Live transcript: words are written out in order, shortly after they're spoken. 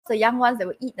the young ones, they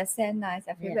will eat the sand. It's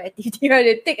their favorite activity, right?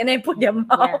 They take and then put their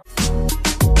mouth.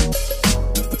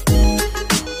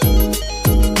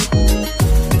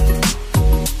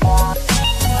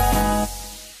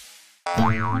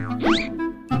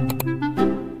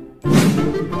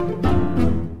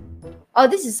 Oh,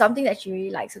 this is something that she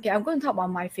really likes. Okay, I'm going to talk about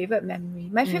my favorite memory.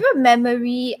 My favorite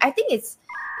memory, I think it's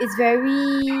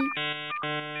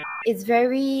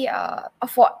very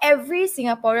for every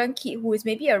Singaporean kid who is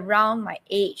maybe around my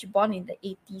age, born in the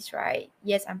 80s, right?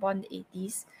 Yes, I'm born in the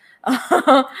 80s.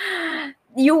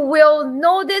 You will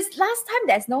know this. Last time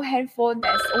there's no handphone,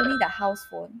 there's only the house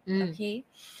phone. Okay.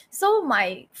 So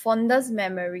my fondest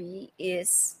memory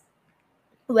is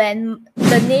when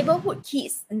the neighborhood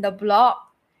kids in the block,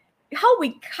 how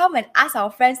we come and ask our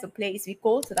friends to play is we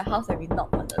go to the house and we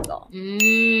knock on the door.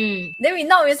 Then we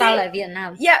knock, we say, like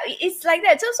Vietnam. Yeah, it's like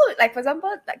that. So like, for example,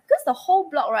 like, because the whole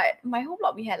block, right, my whole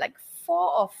block, we had like 3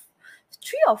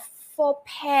 or 4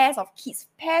 pairs of kids.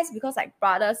 Pairs because like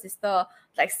brother, sister,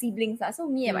 like siblings. So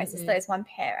me and my sister is one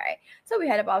pair, right? So we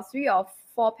had about 3 or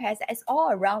 4 pairs that's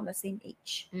all around the same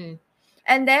age.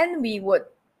 And then we would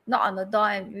knock on the door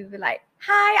and we'd be like,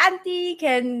 "Hi, auntie,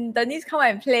 can Denise come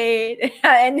and play?"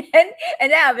 and then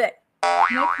I'll be like,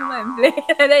 "Can I come and play?"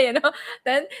 And then,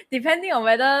 then depending on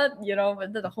whether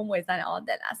the homework is done and all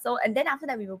that. So, and then after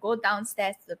that, we will go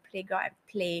downstairs to the playground and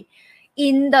play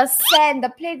in the sand. The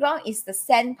playground is the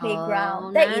sand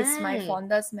playground. That is my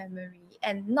fondest memory,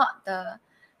 and not the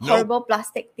horrible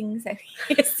plastic things that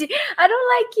we see. I don't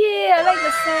like it. I like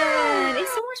the sand.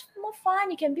 It's so much more fun.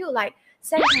 You can build like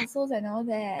sand castles and all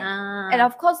that. And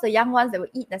of course, the young ones, they will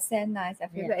eat the sand. It's their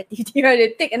favorite activity, right? They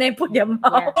take and then put their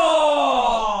mouth.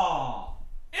 Oh!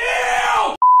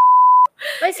 Ew!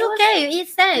 But it's okay, you eat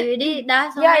sand, you did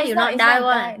that, so you not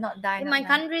die. In my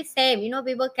country, same.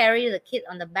 People carry the kid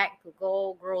on the back to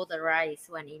go grow the rice.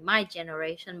 When in my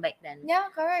generation back then. Yeah,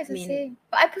 correct. It's the same.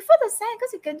 But I prefer the sand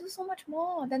because you can do so much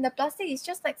more. Than the plastic is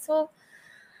just like so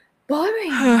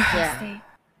boring.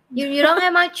 You don't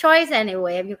have much choice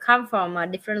anyway. If you come from a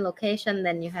different location,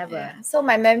 then you have So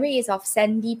my memory is of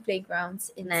sandy playgrounds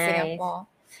in Singapore.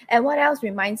 And what else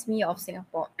reminds me of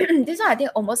Singapore? This one I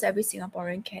think almost every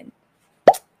Singaporean can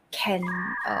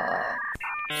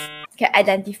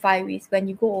identify with when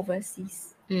you go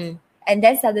overseas. And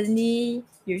then suddenly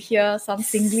you hear some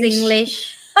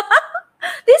Singlish.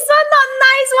 This one not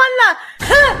nice one lah.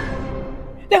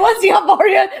 That one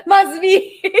Singaporean must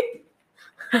be.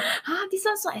 This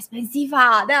one's so expensive.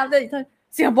 Then after you turn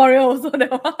Singaporean also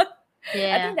that one.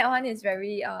 I think that one is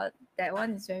very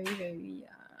very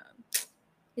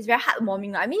it's very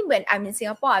heartwarming. I mean, when I'm in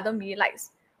Singapore, I don't really like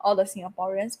all the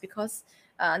Singaporeans because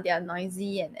they are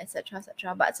noisy and etc.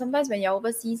 But sometimes when you're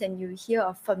overseas and you hear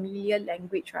a familiar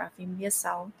language or a familiar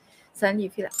sound, suddenly you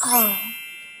feel like,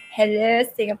 hello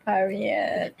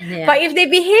Singaporean. But if they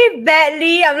behave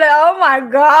badly, I'm like, oh my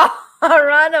god,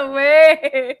 run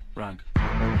away. Run.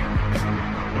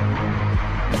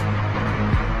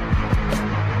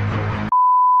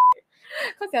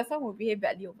 Because there are some who behave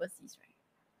badly overseas, right?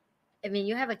 I mean,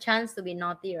 you have a chance to be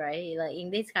naughty, right? Like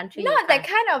in this country, not that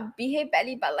kind of behave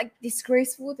badly, but like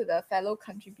disgraceful to the fellow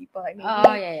country people. Like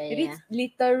maybe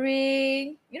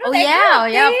littering. Of course.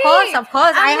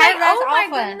 I have that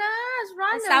often. Goodness,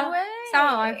 run away. Some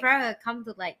of my friends come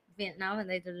to like Vietnam and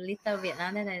they do litter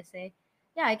Vietnam, then they say,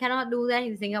 I cannot do that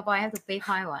in Singapore. I have to pay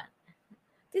fine one.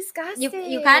 Disgusting.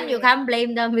 You can't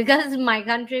blame them because my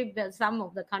country, but some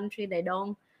of the country they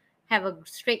don't have a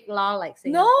strict law like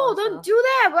Singapore. No, don't do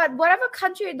that. But whatever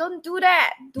country, don't do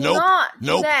that. Do not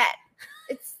do that.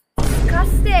 It's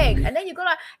disgusting. And then you go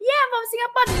like, I'm from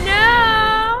Singapore.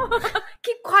 No.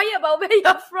 Keep quiet about where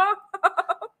you're from.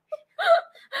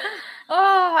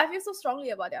 I feel so strongly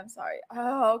about it. I'm sorry.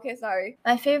 Okay, sorry.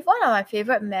 One of my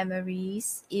favorite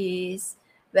memories is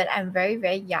when I'm very,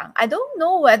 very young. I don't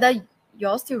know whether you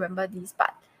all still remember this,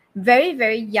 but very,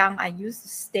 very young, I used to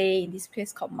stay in this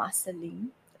place called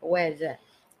Marsiling. Where is it?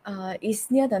 It's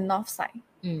near the north side.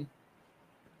 And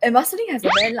Marsiling has a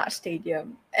very large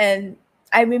stadium. And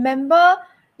I remember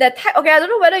that time, I don't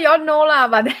know whether you all know lah,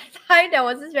 but that time there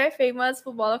was this very famous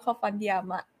footballer called Fandi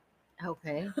Ahmad.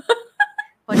 Okay.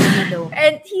 What did he do?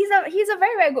 And he's a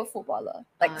very, very good footballer.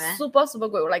 Like super, super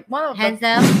good. Like one of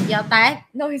handsome, your type?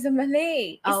 No, he's a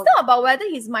Malay. It's not about whether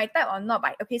he's my type or not.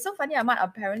 But so Fandi Ahmad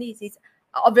apparently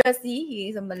obviously he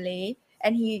is a Malay,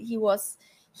 and he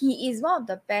is one of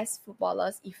the best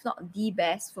footballers, if not the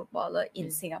best footballer in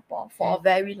Singapore for a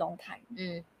very long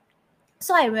time.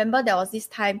 So I remember there was this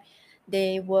time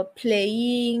they were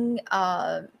playing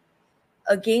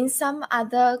against some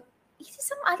other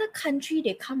country.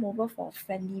 They come over for a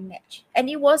friendly match, and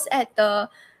it was at the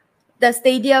the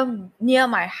stadium near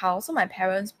my house. So my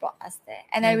parents brought us there.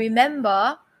 And I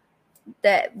remember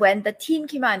that when the team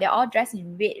came out and they're all dressed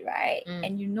in red, right?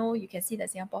 And you can see the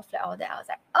Singapore flag, all that. I was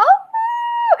like, oh,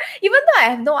 even though I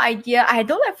have no idea, I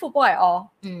don't like football at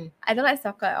all. I don't like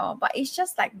soccer at all. But it's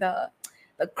just like the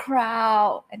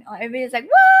crowd and all, everybody's like,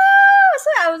 wow! So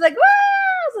I was like,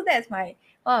 wow! So that's one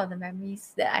of the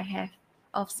memories that I have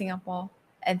of Singapore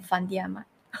and Fandi Ahmad.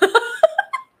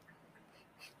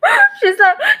 She's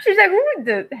like, who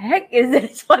the heck is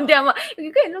this Fandi Ahmad?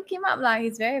 You can look him up, like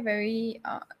he's very, very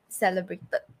celebrated.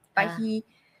 But I think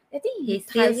he's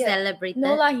still celebrated.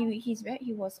 No lah,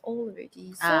 he was old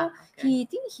already. So I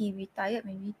think he retired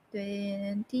maybe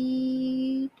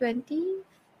 20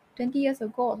 years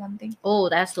ago or something. Oh,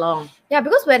 that's long. Yeah,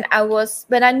 because when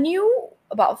I knew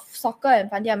about soccer and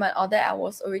Fandi Ahmad, all that, I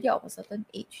was already of a certain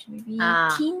age, maybe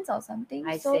teens or something.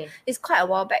 I see. It's quite a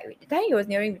while back. The time he was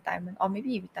nearing retirement, or maybe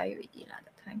he retired already at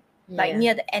the time, like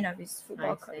near the end of his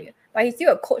football career. But he's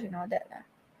still a coach and all that.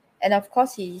 And of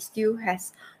course, he still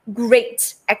has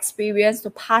great experience to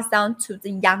pass down to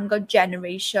the younger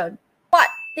generation. What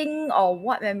thing or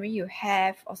what memory you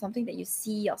have, or something that you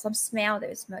see, or some smell that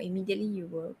you smell, immediately you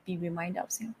will be reminded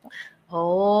of Singapore?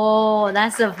 Oh,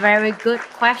 that's a very good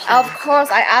question. Of course,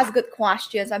 I ask good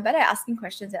questions. I'm better at asking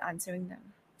questions than answering them.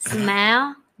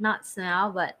 Smell? Not smell,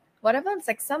 but whatever. It's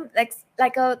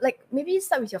like maybe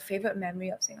start with your favorite memory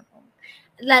of Singapore.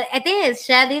 Like, I think I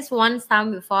shared this one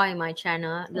time before in my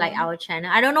channel, like our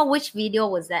channel. I don't know which video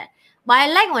was that, but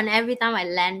I like when every time I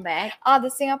land back. Oh,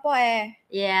 the Singapore air.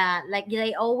 Yeah, like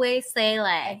they always say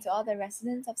like, and to all the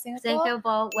residents of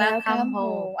Singapore, welcome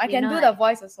home. I can do the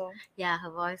voice also. Yeah,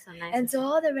 her voice so nice. And to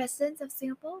all the residents of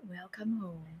Singapore, welcome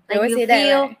home. Like always say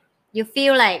that, right? You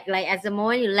feel like at the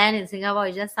moment you land in Singapore,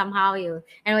 you just somehow and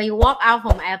when you walk out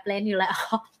from airplane, you're like,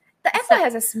 oh. The airport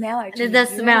has a smell, actually. The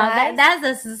smell. That's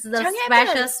the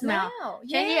special smell.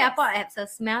 Yes. Changi Airport has a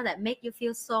smell that make you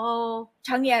feel so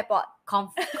Changi Airport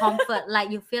comfort.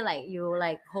 Like you feel like you're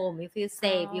like home. You feel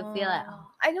safe. You feel like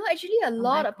I know actually a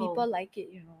lot of people like it,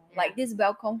 like this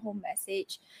welcome home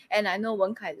message. And I know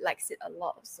Wen Kai likes it a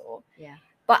lot also. Yeah.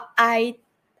 But I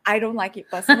don't like it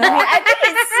personally. I think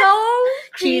it's so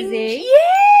cheesy.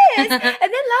 Yes. And then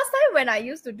last time when I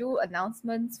used to do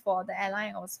announcements for the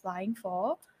airline I was flying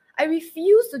for, I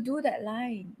refuse to do that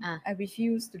line. I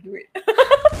refuse to do it.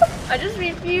 I just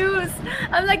refuse.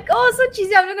 I'm like, oh, so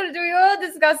cheesy. I'm not going to do it. Oh,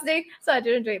 disgusting. So I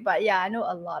didn't do it. But yeah, I know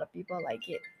a lot of people like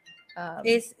it.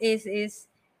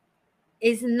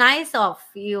 It's nice of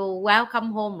you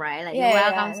welcome home, right? Like you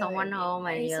welcome someone home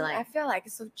and you're like. I feel like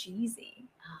it's so cheesy.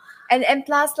 And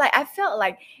plus, like, I felt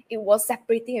like it was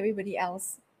separating everybody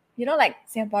else. Like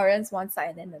Singaporeans one side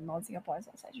and then the non-Singaporeans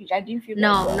one side, which I didn't feel.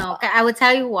 No. I will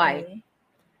tell you why. Okay.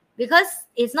 Because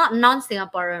it's not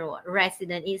non-Singaporean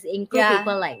resident, it's include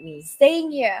people like me staying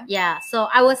here. Yeah, so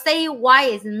I will say why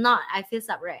it's not. I feel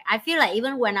separate. I feel like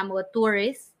even when I'm a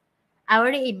tourist, I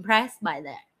already impressed by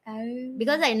that.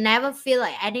 Because I never feel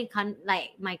like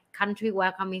my country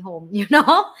welcome me home.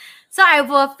 So I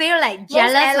will feel like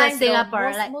jealous with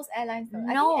Singapore. Most airlines though.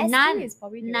 No, none.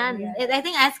 I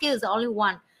think SQ is the only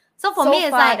one. So for me,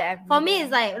 it's like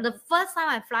the first time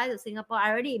I fly to Singapore,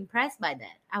 I already impressed by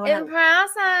that. I was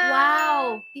impressed.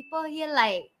 Wow, people here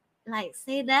like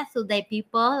say that to their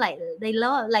people, like they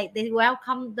love, like they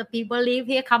welcome the people live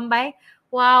here, come by.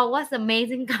 Wow, what's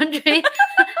amazing country.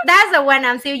 That's when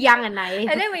I'm still young and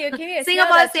naive. And then when you came here,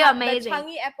 Singapore is still amazing. The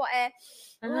Changi Airport air.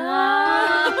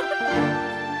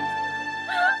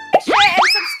 Share and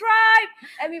subscribe,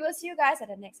 and we will see you guys at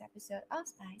the next episode of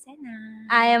Spice and Nice.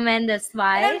 I am Amanda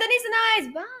Spice. And I'm Denise and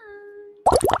Nice. Bye.